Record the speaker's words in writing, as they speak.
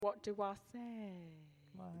What do I say?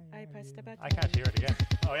 I pressed the button. I can't hear it again.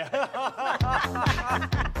 Oh, yeah.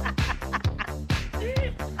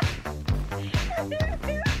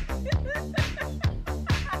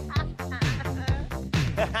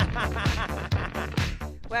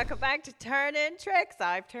 Welcome back to Turnin' Tricks.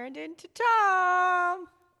 I've turned into Tom.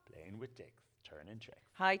 Playing with dicks, turning tricks.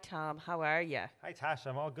 Hi, Tom. How are you? Hi, Tash.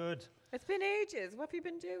 I'm all good. It's been ages. What have you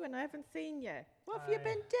been doing? I haven't seen you. What have you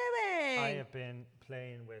been doing? I have been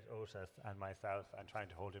playing with Otis and myself and trying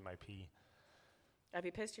to hold in my pee. Have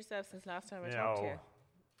you pissed yourself since last time I talked to you?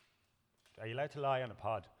 Are you allowed to lie on a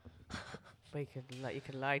pod? Well, you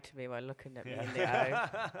can lie to me while looking at me in the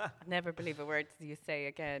eye. Never believe a word you say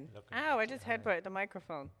again. Ow, I just headbutted the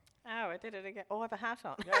microphone. Ow, I did it again. Oh, I have a hat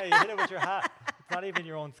on. Yeah, you hit it with your hat. It's not even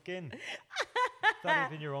your own skin. It's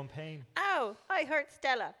not even your own pain. Ow, I hurt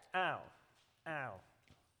Stella. Ow. Ow.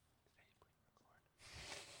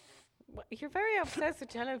 You're very obsessed with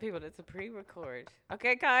telling people it's a pre-record.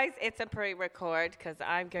 Okay, guys, it's a pre-record because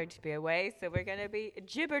I'm going to be away, so we're going to be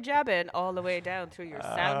jibber-jabbing all the way down through your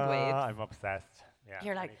sound waves. I'm obsessed. Yeah,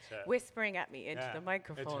 you're like whispering at me into the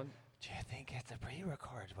microphone. Do you think it's a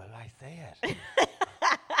pre-record? Will I say it?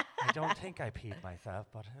 I don't think I peed myself,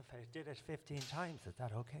 but if I did it 15 times, is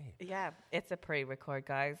that okay? Yeah, it's a pre-record,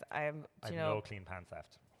 guys. I've no clean pants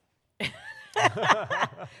left.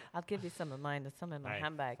 I'll give you some of mine. There's some in my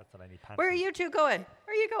handbag. That's what I need. Pants. Where are you two going?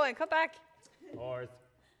 Where are you going? Come back. Horse.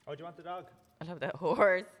 Oh, do you want the dog? I love that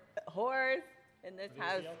horse. Horse in this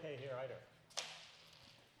house. Is he okay here either?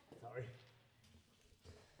 Sorry.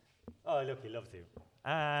 Oh, look, he loves you.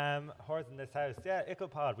 Horse in this house. Yeah, Ickle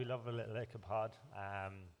pod. We love a little Ickle pod.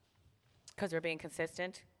 Because we're being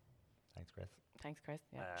consistent. Thanks, Chris. Thanks, Chris.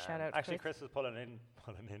 Yeah. Shout out. Actually, Chris was pulling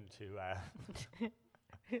into.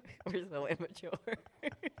 We're so immature.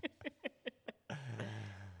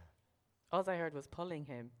 All I heard was pulling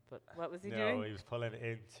him, but what was he doing? No, he was pulling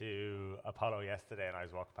into Apollo yesterday, and I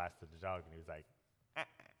was walking past the dog, and he was like,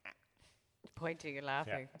 pointing and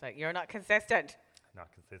laughing. Yeah. Like, you're not consistent.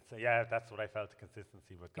 Not consistent. Yeah, that's what I felt. The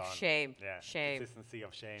consistency was gone. Shame. Yeah. Shame. Consistency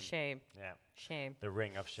of shame. Shame. Yeah. Shame. The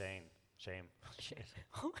ring of shame. Shame.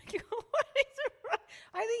 Oh my God! What is wrong?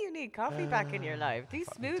 I think you need coffee back in your life. These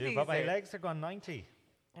smoothies. But my legs are gone 90.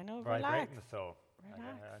 I know. Relax. So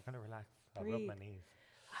relax. I'm gonna relax. I'll Breathe. rub my knees.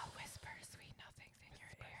 I'll whisper sweet nothings in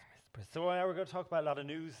your ear. Whisper. So we're going to talk about a lot of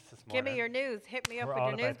news this morning. Give me your news. Hit me up with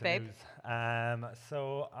your news, babe.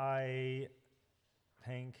 So I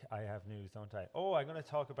think I have news, don't I? Oh, I'm going to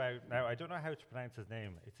talk about now. I don't know how to pronounce his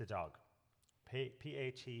name. It's a dog.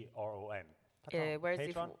 P-H-E-R-O-N.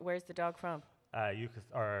 Where's the dog from?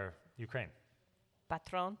 Ukraine.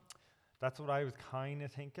 Patron. That's what I was kind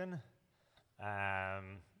of thinking.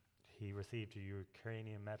 He received a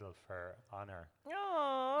Ukrainian medal for honor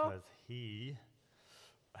because he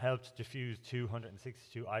helped defuse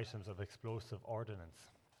 262 items of explosive ordnance.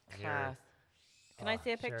 Class. Can I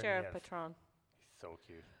see a picture of Patron? He's so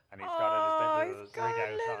cute. And he's got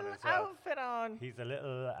his little outfit on. He's a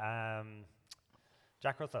little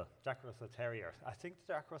Jack Russell Terrier. I think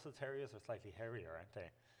the Jack Russell Terriers are slightly hairier, aren't they?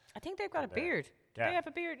 I think they've got a beard. Do they have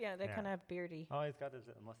a beard? Yeah, they kind of have beardy. Oh, he's got his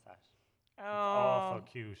little mustache. Oh.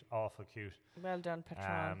 Awful cute. Well done,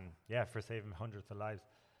 Patron. Yeah, for saving hundreds of lives.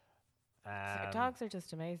 Dogs are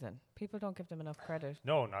just amazing. People don't give them enough credit.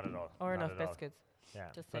 No, not at all. Or enough biscuits.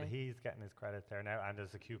 Yeah, but he's getting his credit there now, and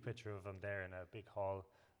there's a cute picture of him there in a big hall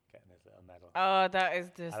getting his little medal. Oh, that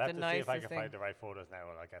is just I'll the nicest thing. see if I can find the right photos now,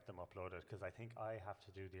 and I'll get them uploaded, because I think I have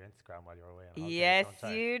to do the Instagram while you're away on holiday. Yes,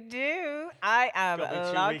 you do. I am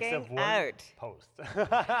logging out. Post.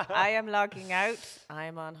 I am logging out. I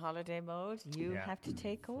am on holiday mode. You have to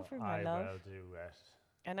take over, my love. I will do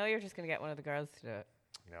it. I know you're just going to get one of the girls to do it.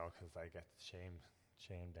 No, because I get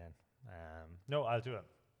shamed then. No, I'll do it.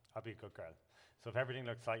 I'll be a good girl. So if everything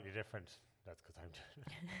looks slightly different, that's because I'm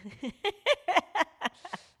doing it.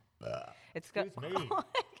 Excuse me.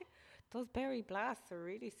 Those berry blasts are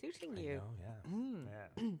really suiting you. I know,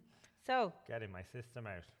 yeah. So getting my system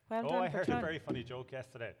out. Well done, I heard a very funny joke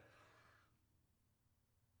yesterday.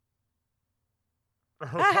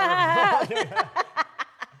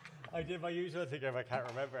 I did my usual thing if I can't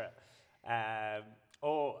remember it.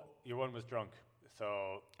 Your one was drunk.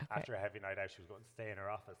 So after a heavy night out, she was going to stay in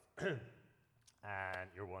her office. And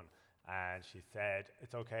your one. And she said,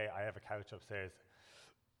 "It's okay, I have a couch upstairs.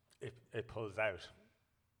 It pulls out.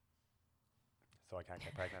 So I can't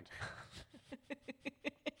get pregnant."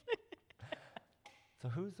 So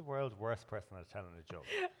who's the world's worst person at telling a joke?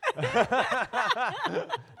 I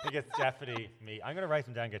think it's definitely me. I'm going to write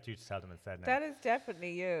them down and get you to tell them instead now. That is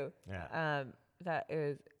definitely you. Yeah. That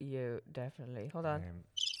is you, definitely. Hold on.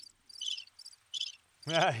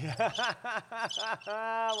 Well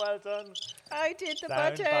done. I did the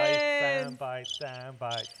Sound buttons.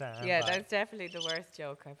 bite. Yeah, that's definitely the worst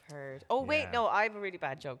joke I've heard. Oh, wait, Yeah. no, I have a really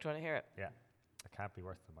bad joke. Do you want to hear it? Yeah, it can't be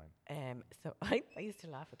worse than mine. So I used to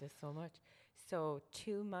laugh at this so much. So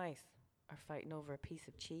 2 mice are fighting over a piece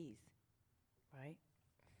of cheese, right?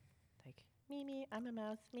 Like, me, I'm a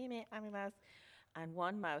mouse. Me, I'm a mouse. And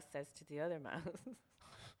one mouse says to the other mouse,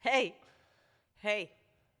 hey,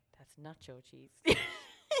 that's nacho cheese.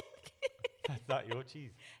 That's not your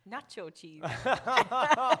cheese. Nacho cheese. No.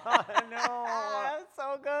 That's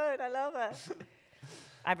so good. I love it.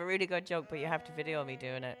 I have a really good joke, but you have to video me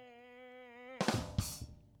doing it.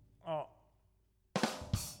 Oh,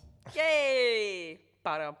 Yay!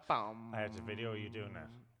 Ba-dum-bum. I had to video you doing that.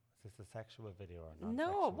 Is this a sexual video or not?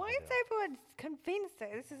 No, why is everyone convinced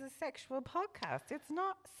that this is a sexual podcast? It's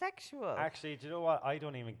not sexual. Actually, do you know what? I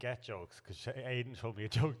don't even get jokes because Aidan told me a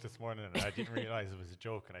joke this morning and I didn't realize it was a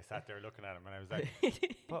joke. And I sat there looking at him and I was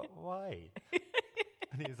like, but why?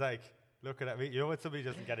 And he's like, looking at me. You know when somebody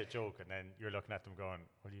doesn't get a joke and then you're looking at them going,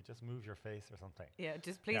 will you just move your face or something? Yeah,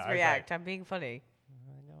 just please Yeah, I was react. like- I'm being funny.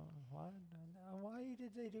 I know. What? Why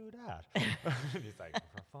did they do that? And he's like,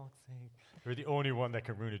 for fuck's sake. You're the only one that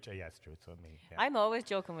can ruin it. Yeah, it's true. It's on me. Yeah. I'm always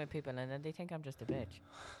joking with people and then they think I'm just a bitch.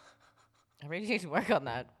 I really need to work on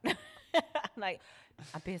that. I'm like,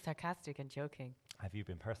 I'm being sarcastic and joking. Have you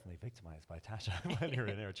been personally victimized by Tasha when you're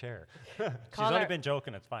in her chair? She's Call only her- been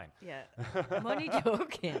joking. It's fine. Yeah. I'm only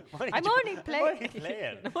joking. Only I'm jo- only playing. I'm only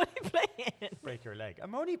playing. I'm only playing. Break your leg.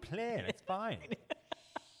 I'm only playing. It's fine.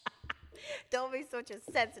 Don't be such a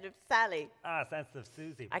sensitive Sally. Sensitive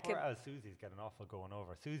Susie. I Poor could- old Susie's getting awful going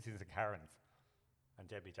over. Susie's and Karen's and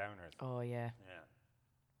Debbie Downers. Oh, yeah. Yeah.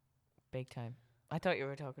 Big time. I thought you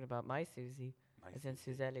were talking about my Susie. My As in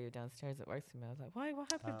Suzelle, who downstairs that works with me. I was like, why?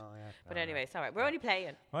 What happened? Oh, yeah. But No, anyway, no. it's all right. We're only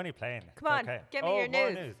playing. We're only playing. Come It's on, okay. give me Oh, your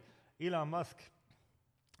more news. Elon Musk.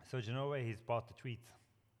 So do you know where he's bought the tweets?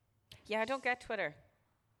 Yeah, I don't get Twitter.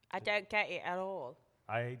 I don't get it at all.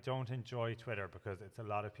 I don't enjoy Twitter because it's a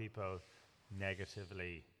lot of people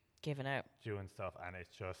negatively Giving out. doing stuff and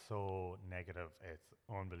it's just so negative. It's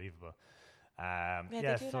unbelievable. Yeah, yeah,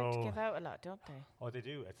 they do so like to give out a lot, don't they? oh, they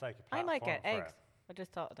do. It's like a I platform might get for eggs. it. I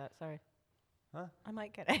just thought of that. Sorry. Huh? I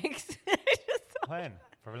might get eggs. I just thought- When?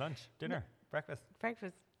 For lunch, dinner, breakfast.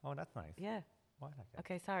 Breakfast. Oh, that's nice. Yeah. Why not?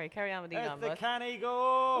 Okay, sorry. Carry on with It's Elon the Musk. canny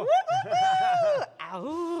go.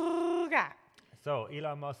 Auga. So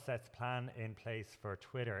Elon Musk sets plan in place for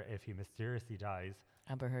Twitter if he mysteriously dies.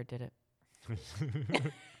 Amber Heard did it.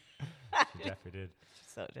 She definitely did.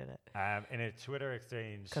 So did it. In a Twitter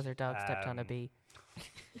exchange. Because her dog stepped on a bee.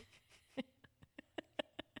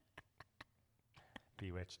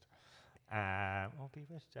 Bewitched.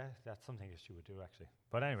 Bewitched. That's something that she would do actually.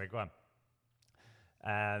 But anyway, go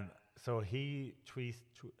on. So he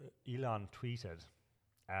Elon tweeted,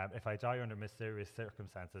 "If I die under mysterious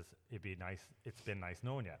circumstances, it'd be nice. It's been nice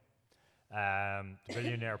knowing you." The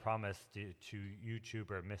billionaire promised to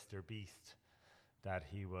YouTuber Mr. Beast that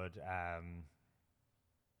he would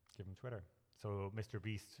give him Twitter. So Mr.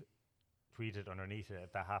 Beast tweeted underneath it,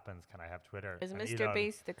 "If that happens, can I have Twitter?" Is And Mr. Elon-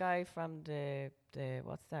 Beast the guy from the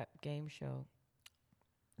what's that game show?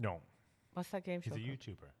 No, What's that game he's show? a called?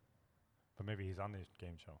 YouTuber. But maybe he's on the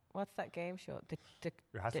game show. What's that game show? You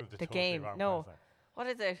have to have The totally game. wrong No. person. What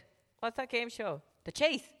is it? What's that game show? The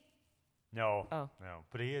Chase. No. Oh. No.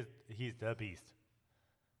 But he's the Beast.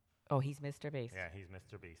 Oh, he's Mr. Beast. Yeah, he's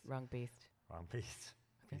Mr. Beast. Wrong Beast. Wrong Beast.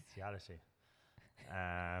 Okay. Bestiality.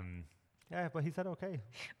 Yeah, but he said okay.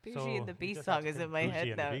 Bougie So and the he Beast just had song to is think in my Bougie head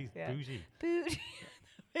and the now. Beast. Yeah. Bougie. Bougie.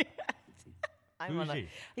 I'm on Bougie.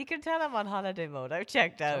 you can tell I'm on holiday mode. I've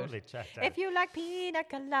checked out. Totally checked out. If you like pina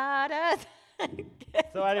coladas.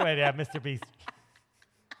 So anyway, they have Mr. Beast.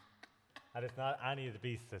 And it's not any of the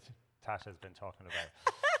beasts that Tasha's been talking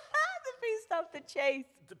about. The Beast of the Chase.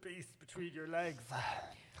 The beast between your legs.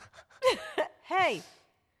 Hey,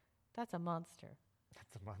 that's a monster.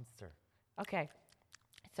 That's a monster. Okay.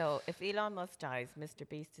 So if Elon Musk dies, Mr.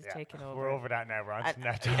 Beast is taking over. We're over that now. We're on to And-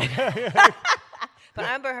 that. But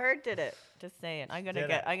Amber Heard did it. Just saying. I'm gonna Did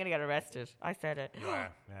get it? I'm gonna get arrested. I said it. Yeah.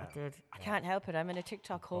 I did. I can't help it. I'm in a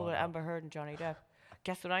TikTok hole with no. Amber Heard and Johnny Depp.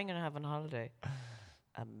 Guess what I'm gonna have on holiday?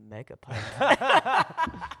 A mega pint.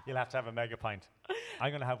 You'll have to have a mega pint.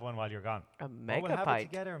 I'm going to have one while you're gone. A Or mega we'll have it pint.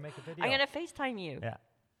 together and make a video. I'm gonna FaceTime you. Yeah.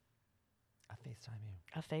 I'll FaceTime you.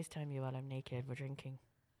 I'll FaceTime you while I'm naked. We're drinking.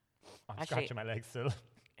 I'm Actually- scratching my legs still.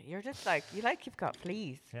 You're just like you've got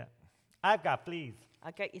fleas. Yeah. I've got fleas.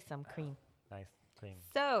 I'll get you some cream. Nice. Clean.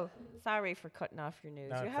 So sorry for cutting off your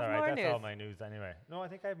news. No, you it's have all right. more That's news. all my news anyway. No, I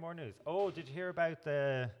think I have more news. Oh, did you hear about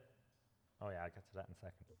the... Oh, yeah, I'll get to that in a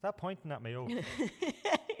second. Stop pointing at me. Oh,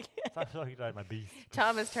 stop looking at my beast.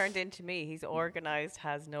 Tom has turned into me. He's organised,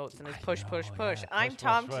 has notes, and is push, know, push, push. yeah, I'm push,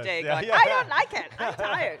 Tom push, today push. going, Yeah, I yeah. don't like it. I'm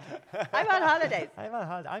tired. I'm on holidays. I'm on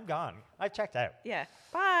holiday. I'm gone. I checked out. Yeah.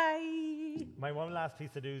 Bye. My one last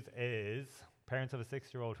piece of news is parents of a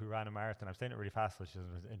 6-year-old who ran a marathon. I'm saying it really fast so she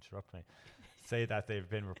doesn't interrupt me. Say that they've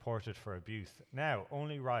been reported for abuse. Now,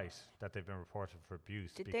 only right that they've been reported for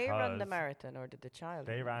abuse. Did they run the marathon or did the child?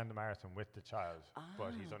 They ran the marathon with the child,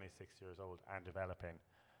 but he's only 6 years old and developing.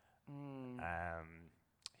 He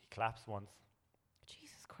collapsed once.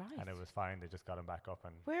 Jesus Christ. And it was fine. They just got him back up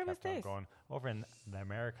and Where was kept on this? going. Over in the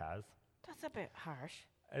Americas. That's a bit harsh.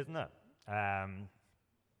 Isn't it?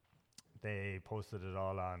 They posted it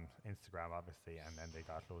all on Instagram, obviously, and then they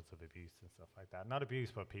got loads of abuse and stuff like that. Not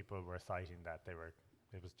abuse, but people were citing that it was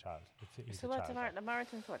a child. So what's a marathon? The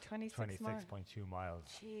marathon's what, 26 miles? 26.2 miles.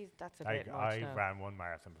 Jeez, that's a bit much I now. ran one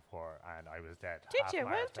marathon before, and I was dead. Did Half you? Well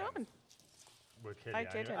marathon. done. We'll kill I you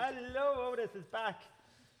anyway. didn't. Hello, Otis is back.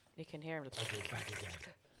 You can hear him. Okay, back again.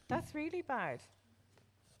 That's really bad.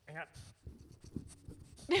 Hang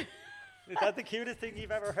on. Is that the cutest thing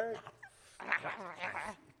you've ever heard?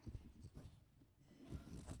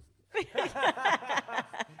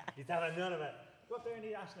 He's having none of it. Go up there and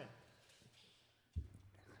eat Ashley.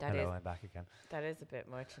 Hello, I'm back again. That is a bit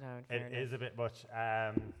much now. In It fairness. is a bit much.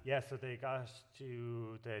 So they got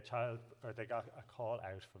to the child, or they got a call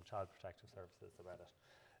out from Child Protective Services about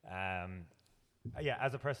it.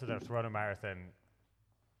 As a person that's run a marathon,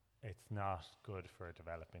 it's not good for a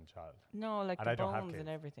developing child. No, like And the I don't have bones kids, and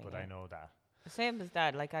everything. but yeah. I know that. Same as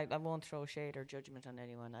that. Like I won't throw shade or judgment on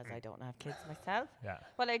anyone as I don't have kids myself. Yeah.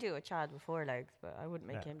 Well, I do a child with 4 legs, but I wouldn't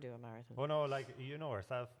make Yeah. him do a marathon. Oh no, like you know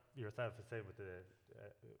yourself the same with the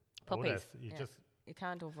Puppies. Otis, You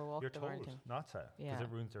can't overwalk you're them or told anything. not to because Yeah. it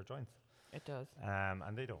ruins their joints. It does.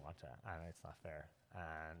 And they don't want to, and it's not fair.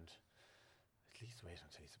 And at least wait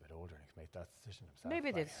until he's a bit older and he can make that decision himself.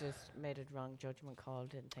 Maybe like. they just made a wrong judgment call,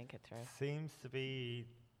 didn't think it through. Seems to be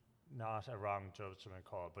not a wrong judgment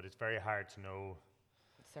call, but it's very hard to know.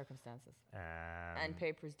 Circumstances. And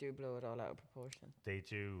papers do blow it all out of proportion. they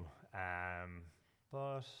do,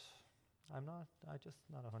 but I'm just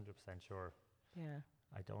not 100% sure. Yeah.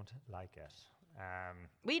 I don't like it.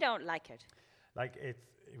 We don't like it. Like it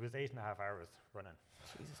was 8.5 hours running.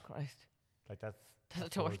 Jesus Christ. Like that's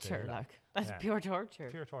That's all day torture, long. like. That's Yeah. pure torture.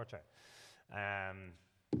 Pure torture. 5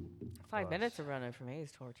 but minutes of running for me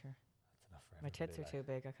is torture. That's enough for My tits are everybody, too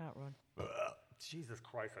big. I can't run. like. Jesus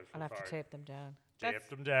Christ! I'm so I'll have sorry. to tape them down. Tape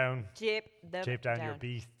them down. Tape Tape down your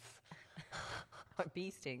beasts. Bee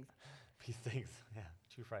stings. Beast eggs. Yeah,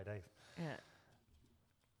 2 fried eggs. Yeah.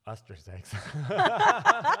 Ostrich eggs.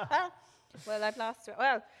 Well,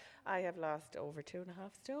 I have lost over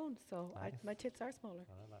 2.5 stone, so Nice. my tits are smaller.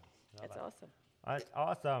 It's awesome. That's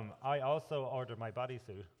awesome. I also ordered my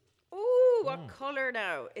bodysuit. Ooh, what colour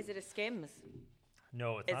now? Is it a Skims?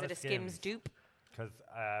 No, it's Is not it a Skims dupe? Because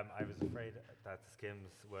I was afraid that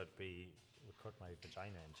Skims would cut my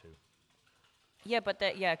vagina into. Yeah, but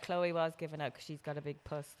Chloe was giving out because she's got a big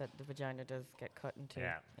puss that the vagina does get cut into.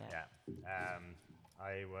 Yeah.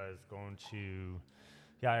 I was going to.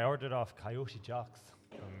 Yeah, I ordered off Coyote Jocks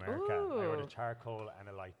from America. I ordered Ooh. charcoal and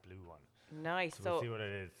a light blue one. Nice. So we'll see what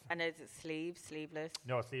it is. And is it sleeveless?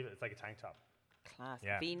 No, see, it's like a tank top. Class.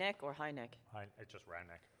 Yeah. V-neck or high neck? It's just round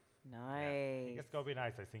neck. Yeah. I Nice. think it's going to be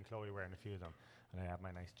nice. I've seen Chloe wearing a few of them, and I have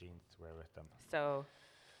my nice jeans to wear with them. So,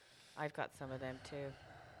 I've got some of them too.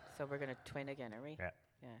 So we're gonna twin again, are we? Yeah.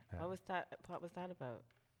 Yeah. What was that about?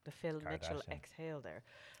 The Phil Mitchell Kardashian. exhale there.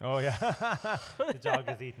 Oh yeah, the dog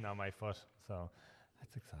is eating on my foot, so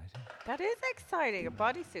that's exciting. That is exciting. A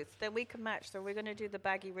bodysuits. Then we can match. So we're gonna do the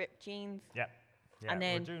baggy ripped jeans. Yeah, And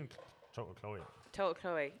then we're doing total Chloe. Total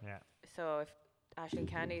Chloe. Yeah, So if Ashley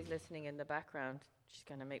Candy's listening in the background, she's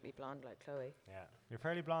gonna make me blonde like Chloe. yeah. You're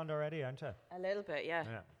fairly blonde already, aren't you? A little bit, yeah.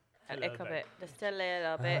 Yeah. A little bit. Just a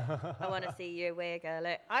little bit. I want to see you wiggle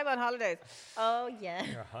it. I'm on holidays. Oh, yeah.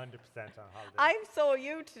 You're 100% on holiday. I'm so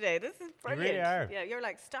you today. This is brilliant. really are. Yeah, you're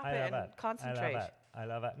like, stop I it love and it. concentrate. I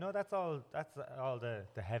love it. No, that's all the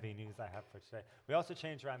heavy news I have for today. We also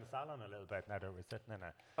changed around the salon a little bit now that we're sitting in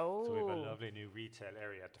it. Oh. So we have a lovely new retail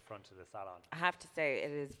area at the front of the salon. I have to say,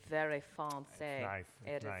 it is very fancy. nice,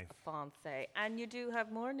 it's It nice. is fancy. And you do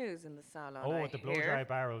have more news in the salon. Oh, I the blow hear. dry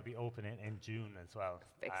bar will be opening in June as well.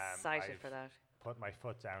 Excited I've for that. Put my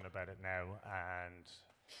foot down about it now, and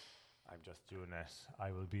I'm just doing it.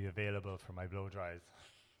 I will be available for my blow dries.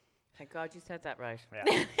 Thank God you said that right.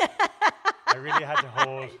 Yeah. I really had to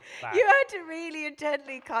hold back. You had to really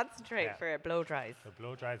intently concentrate Yeah. for blow dries. So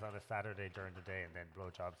blow dries on a Saturday during the day, and then blow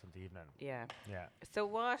jobs in the evening. Yeah. Yeah. So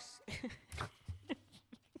what?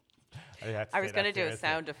 I was going to do a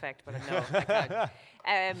sound effect, but no, I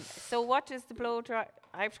can't. So what does the blow dry...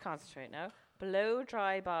 I have to concentrate now. Blow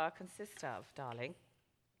dry bar consist of, darling?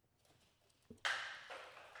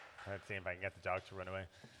 Let's see if I can get the dog to run away.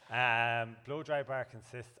 Blow dry bar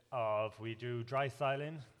consists of, we do dry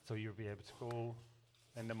styling, so you'll be able to go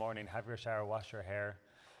in the morning, have your shower, wash your hair,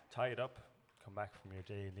 tie it up, come back from your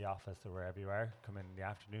day in the office or wherever you are, come in the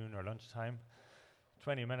afternoon or lunchtime,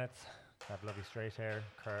 20 minutes, have lovely straight hair,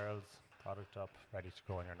 curls, product up, ready to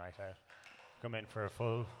go on your night out. Come in for a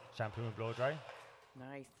full shampoo and blow dry.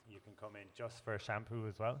 Nice. You can come in just for a shampoo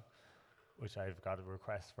as well, which I've got a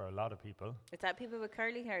request for a lot of people. Is that people with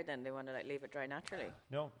curly hair then? They want to like leave it dry naturally?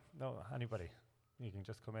 No, anybody. You can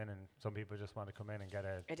just come in, and some people just want to come in and get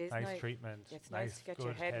a nice treatment. It's nice to get good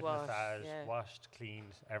your head washed, massage, washed,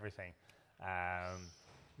 cleaned, everything.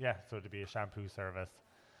 So to be a shampoo service.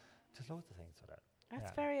 There's loads of things for that.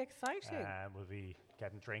 That's very exciting. We'll be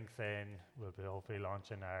getting drinks in. We'll be hopefully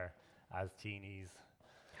launching our as teenies.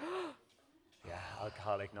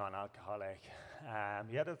 Alcoholic, non-alcoholic.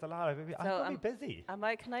 There's a lot. I'm going to be busy.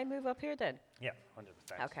 Can I move up here then? Yeah,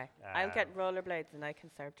 100%. Okay. I'll get rollerblades and I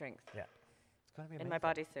can serve drinks. Yeah. It's going to be in my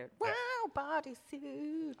bodysuit. Wow,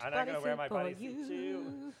 bodysuit. And I'm going to wear my bodysuit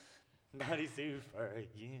too. Bodysuit for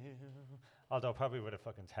you. Although probably with a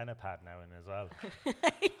fucking tennis pad now in as well.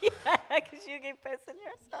 Because you keep pissing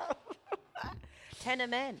yourself. Tenor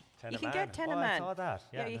men. You can get tenor men. I saw that.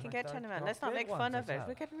 Yeah, you can get tenor men. Let's not make fun of it.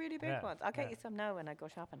 We're getting really big ones. I'll get you some now when I go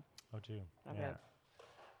shopping. Oh, do you? I will.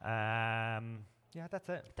 That's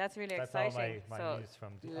it. That's really exciting. All my news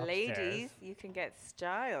from the ladies, upstairs. you can get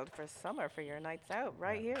styled for summer for your nights out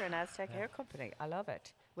here in Aztec Hair Company. I love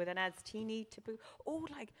it. With an Aztini taboo. Oh,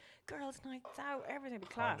 like girls' nights out, everything be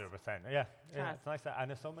class. 100%. Yeah, it's nice.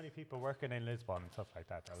 And there's so many people working in Lisbon and stuff like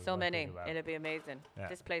that. So many. Really well. It'll be amazing. Yeah.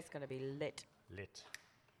 This place is going to be lit.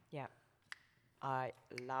 Yeah. I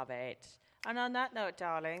love it. And on that note,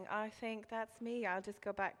 darling, I think that's me. I'll just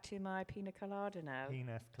go back to my pina colada now.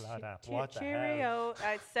 Pina colada. What Cheerio. the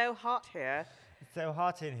hell? It's so hot here. It's so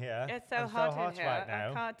hot in here. It's so hot in here. Right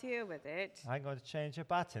now. I can't deal with it. I'm going to change your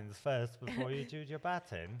buttons first before you do your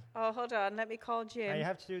batten. Oh, hold on. Let me call Jim. Now you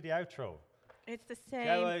have to do the outro. It's the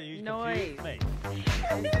same you noise. Me.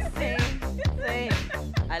 It's the same thing.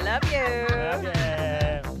 I love you.